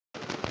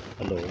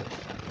Hello,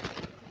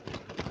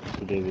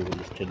 today we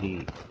will study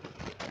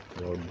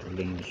about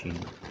drilling machine.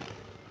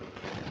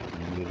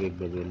 I'm Vivek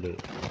Babele.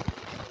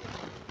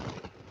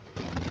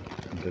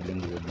 Drilling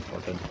is an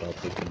important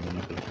topic in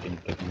manufacturing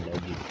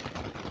technology.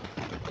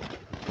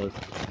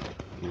 First,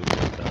 we will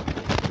start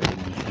with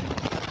drilling machine.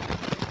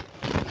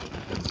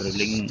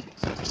 Drilling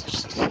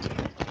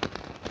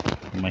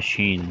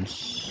machines,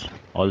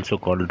 also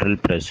called drill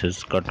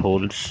presses, cut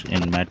holes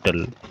in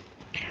metal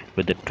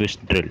with a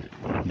twist drill.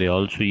 They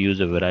also use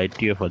a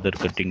variety of other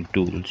cutting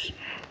tools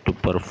to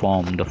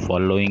perform the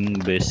following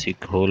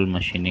basic hole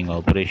machining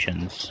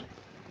operations: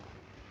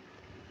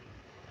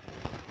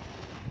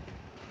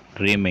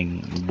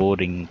 reaming,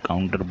 boring,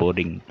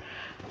 counterboring,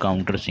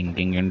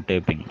 countersinking, and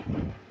taping,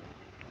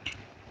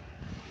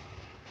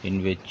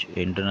 in which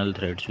internal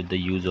threads with the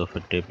use of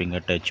a taping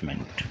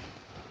attachment.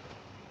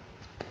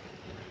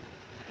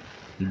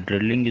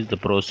 Drilling is the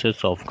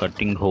process of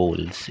cutting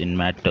holes in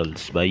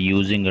metals by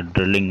using a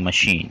drilling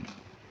machine.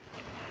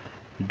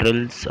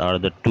 Drills are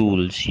the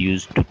tools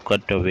used to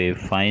cut away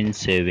fine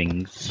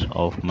shavings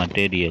of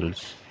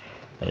materials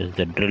as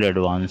the drill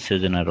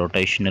advances in a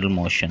rotational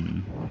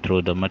motion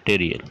through the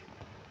material.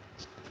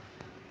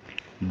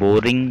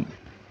 Boring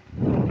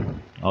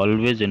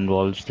always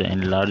involves the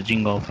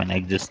enlarging of an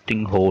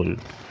existing hole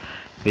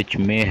which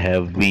may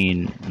have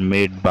been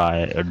made by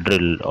a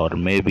drill or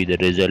may be the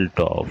result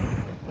of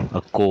a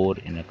core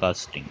in a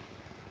casting.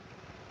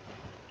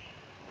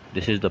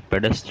 This is the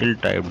pedestal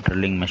type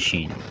drilling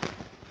machine,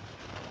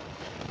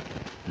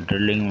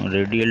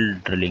 radial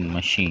drilling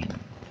machine,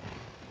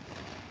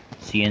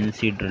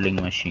 CNC drilling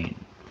machine.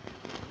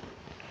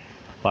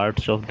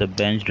 Parts of the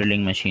bench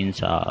drilling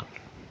machines are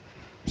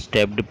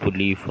stepped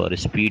pulley for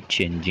speed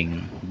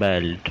changing,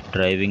 belt,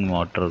 driving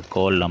motor,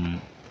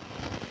 column,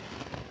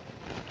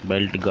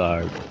 belt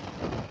guard,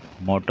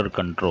 motor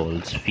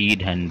controls,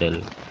 feed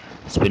handle,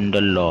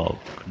 spindle lock,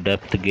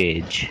 depth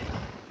gauge,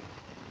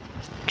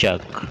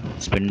 chuck,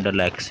 spindle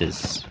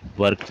axis,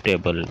 work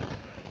table,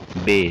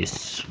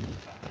 base.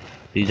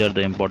 These are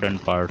the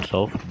important parts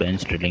of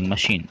bench drilling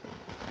machine.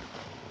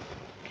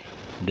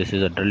 This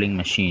is a drilling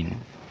machine.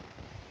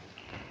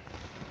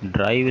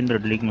 Drive in the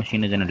drilling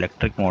machine is an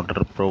electric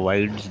motor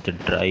provides the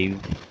drive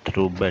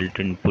through belt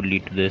and pulley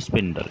to the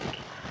spindle.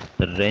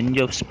 The range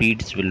of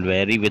speeds will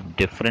vary with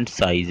different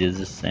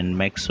sizes and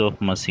makes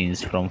of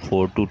machines from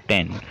 4 to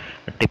 10,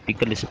 a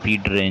typical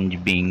speed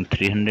range being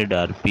 300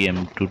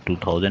 rpm to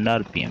 2000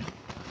 rpm.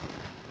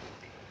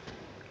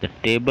 The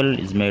table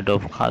is made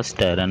of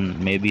cast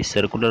iron, may be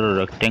circular or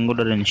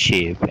rectangular in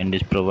shape, and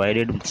is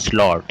provided with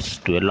slots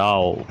to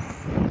allow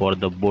for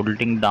the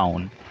bolting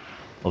down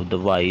of the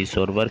vise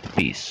or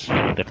workpiece.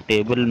 The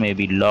table may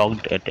be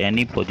locked at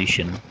any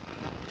position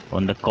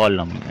on the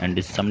column and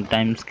is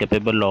sometimes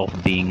capable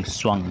of being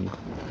swung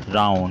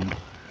round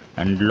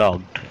and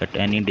locked at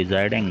any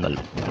desired angle.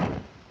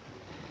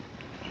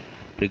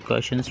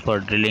 Precautions for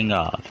drilling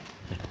are: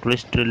 the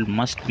twist drill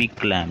must be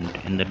clamped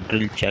and the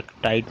drill chuck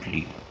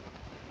tightly.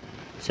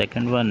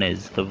 Second one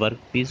is the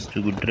workpiece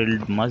to be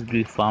drilled must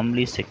be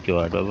firmly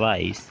secured by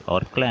vise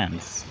or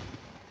clamps.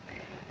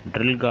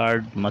 Drill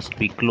guard must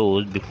be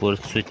closed before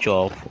switch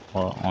off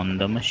on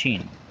the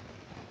machine.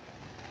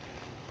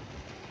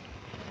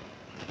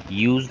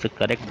 Use the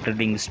correct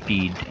drilling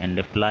speed and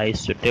apply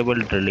suitable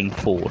drilling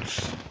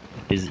force.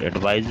 It is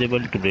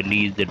advisable to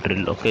release the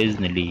drill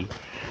occasionally,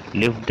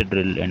 lift the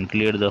drill and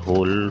clear the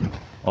hole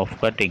of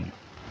cutting.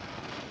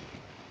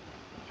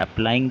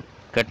 Applying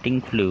cutting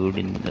fluid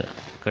in the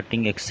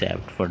cutting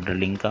except for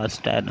drilling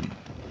cast iron.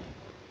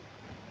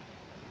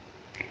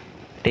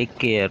 Take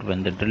care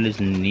when the drill is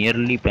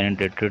nearly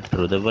penetrated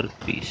through the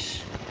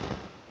workpiece.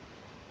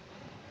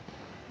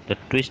 The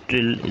twist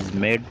drill is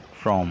made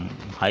from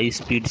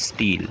high-speed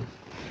steel,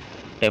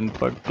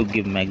 tempered to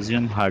give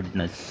maximum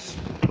hardness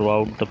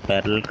throughout the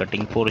parallel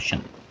cutting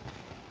portion.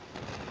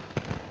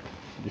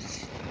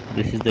 This,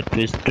 this is the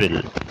twist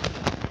drill,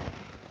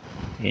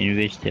 in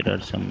which there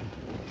are some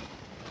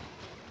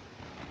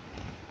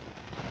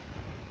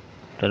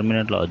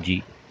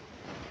terminology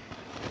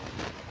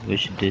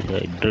which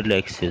decide drill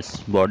axis,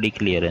 body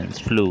clearance,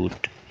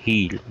 flute,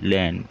 heel,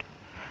 length,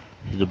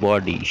 the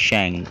body,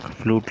 shank,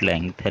 flute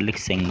length,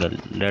 helix angle,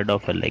 lead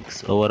of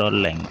helix, overall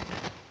length.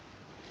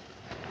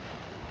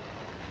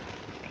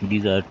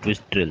 These are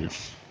twist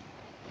drills.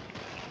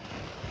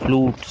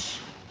 Flutes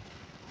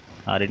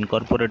are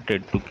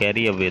incorporated to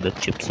carry away the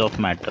chips of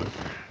metal,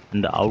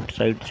 and the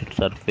outside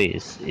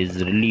surface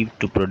is relieved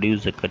to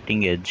produce a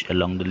cutting edge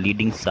along the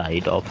leading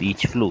side of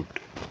each flute.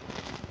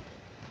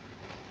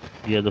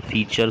 These are the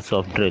features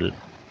of drill: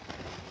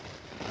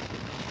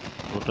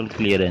 total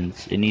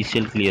clearance,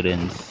 initial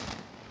clearance.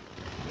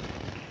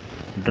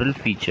 Drill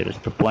features: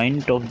 the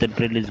point of the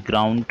drill is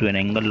ground to an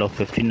angle of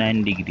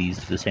 59 degrees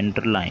to the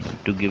center line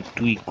to give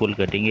two equal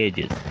cutting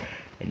edges,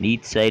 and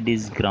each side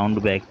is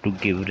ground back to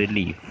give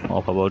relief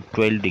of about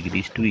 12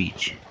 degrees to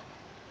each.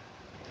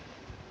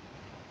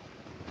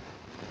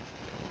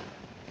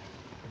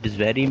 It is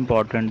very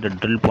important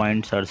that drill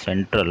points are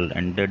central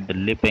and that the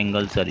lip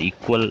angles are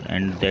equal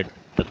and that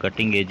The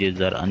cutting edges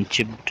are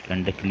unchipped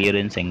and the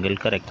clearance angle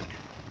correct.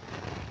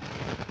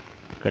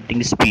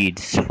 Cutting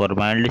speeds for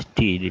mild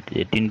steel it is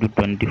 18 to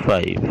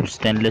 25,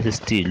 stainless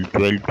steel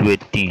 12 to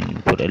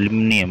 18, for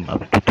aluminum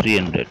up to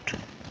 300.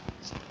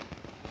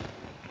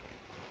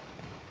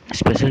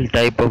 Special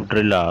type of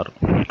drill are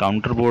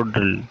counterbore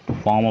drill to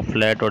form a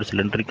flat or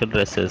cylindrical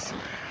recess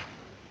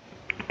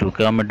to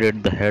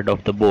accommodate the head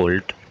of the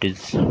bolt. It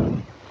is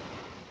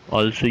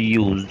also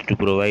used to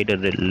provide a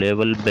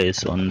level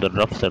base on the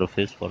rough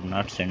surface for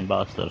nuts and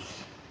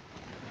busters.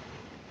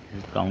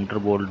 This is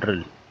counterbore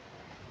drill.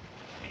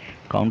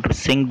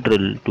 Countersink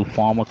drill to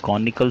form a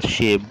conical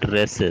shaped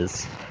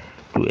recess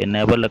to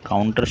enable a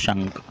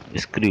countersunk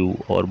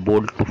screw or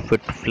bolt to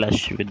fit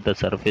flush with the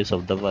surface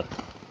of the work.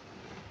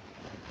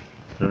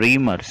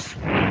 Reamers.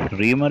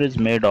 Reamer is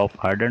made of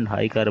hardened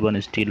high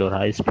carbon steel or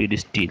high speed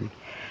steel.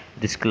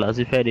 It is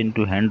classified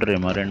into hand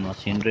reamer and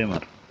machine reamer.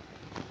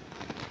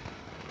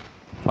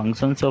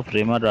 Functions of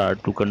reamer are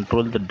to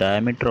control the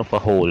diameter of a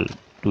hole,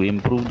 to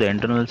improve the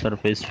internal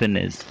surface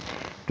finish,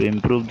 to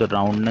improve the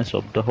roundness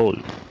of the hole.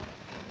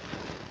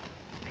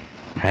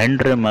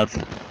 Hand reamer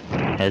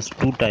has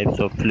two types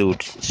of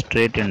flutes,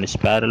 straight and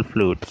spiral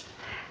flutes.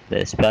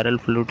 The spiral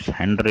flutes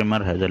hand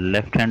reamer has a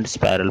left-hand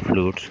spiral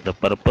flutes. The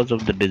purpose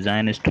of the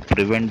design is to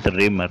prevent the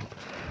reamer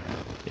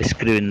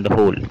screw in the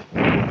hole.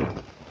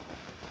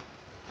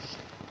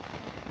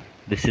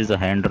 This is a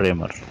hand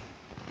reamer.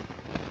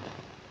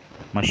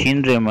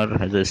 Machine reamer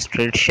has a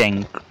straight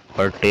shank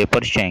or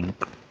taper shank,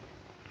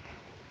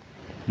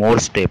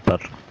 Morse taper.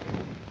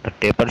 The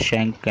taper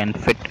shank can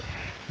fit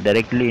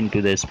directly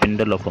into the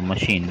spindle of a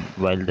machine,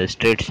 while the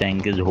straight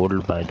shank is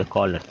held by the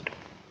collet.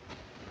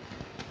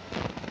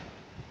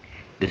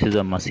 This is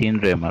a machine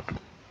reamer.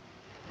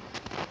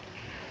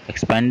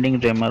 Expanding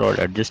reamer or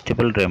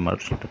adjustable reamer.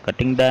 The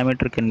cutting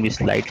diameter can be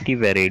slightly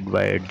varied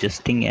by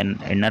adjusting an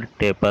inner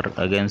taper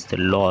against the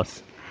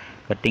loose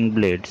cutting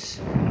blades.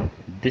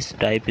 This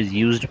type is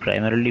used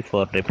primarily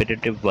for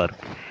repetitive work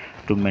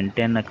to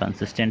maintain a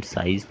consistent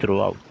size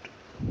throughout.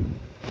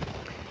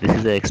 This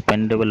is an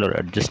expandable or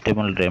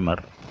adjustable reamer.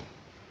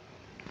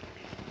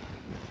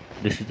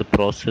 This is the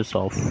process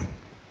of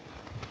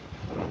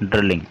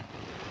drilling,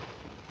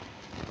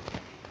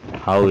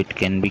 how it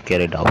can be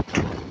carried out.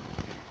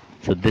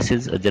 So this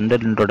is a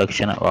general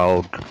introduction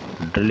about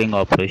drilling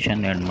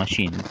operation and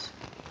machines.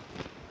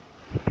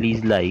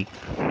 Please like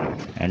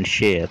and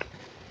share.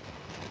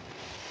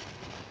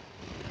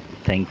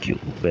 Thank you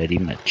very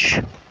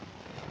much.